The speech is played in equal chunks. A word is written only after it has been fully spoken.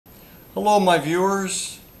Hello my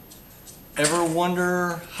viewers. Ever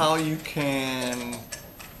wonder how you can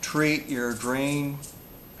treat your drain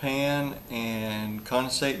pan and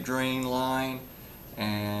condensate drain line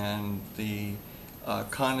and the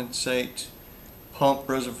condensate pump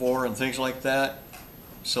reservoir and things like that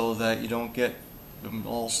so that you don't get them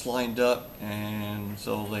all slined up and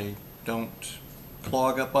so they don't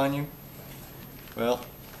clog up on you? Well,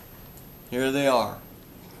 here they are.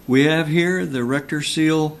 We have here the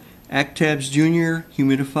RectorSeal Actabs Jr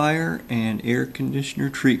humidifier and air conditioner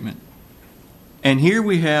treatment. And here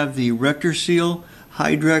we have the RectorSeal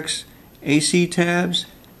Hydrex AC tabs,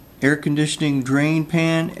 air conditioning drain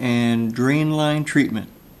pan and drain line treatment.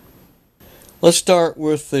 Let's start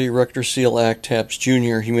with the RectorSeal Actabs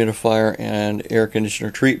Jr humidifier and air conditioner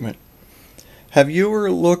treatment. Have you ever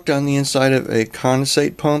looked on the inside of a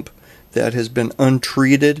condensate pump that has been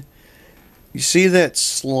untreated? You see that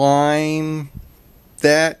slime?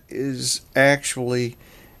 That is actually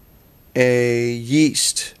a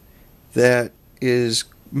yeast that is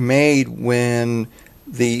made when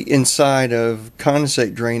the inside of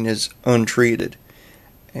condensate drain is untreated.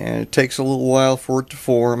 And it takes a little while for it to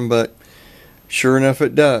form, but sure enough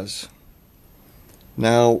it does.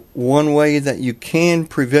 Now, one way that you can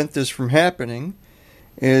prevent this from happening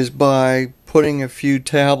is by putting a few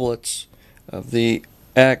tablets of the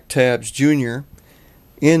Actabs Jr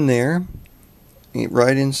in there,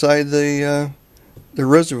 right inside the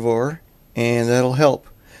reservoir, and that'll help.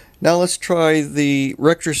 Now let's try the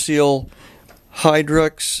RectorSeal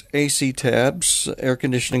Hydrex AC tabs, air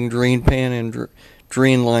conditioning drain pan and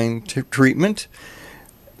drain line treatment.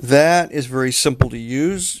 That is very simple to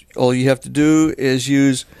use. All you have to do is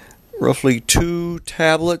use roughly 2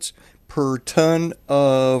 tablets per ton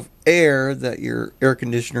of air that your air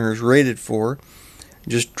conditioner is rated for.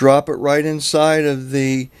 Just drop it right inside of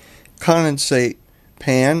the condensate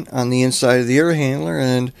pan on the inside of the air handler,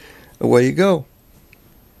 and away you go.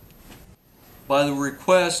 By the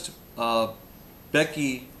request,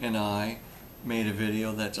 Becky and I made a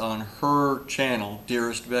video that's on her channel,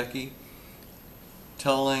 Dearest Becky,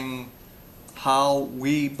 telling how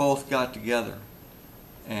we both got together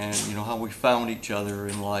and how we found each other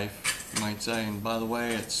in life, you might say. And by the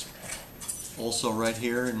way, it's also right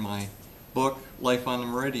here in my book, Life on the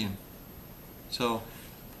Meridian. So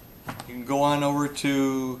you can go on over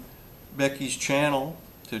to Becky's channel,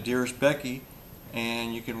 to Dearest Becky,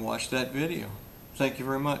 and you can watch that video. Thank you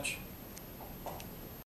very much.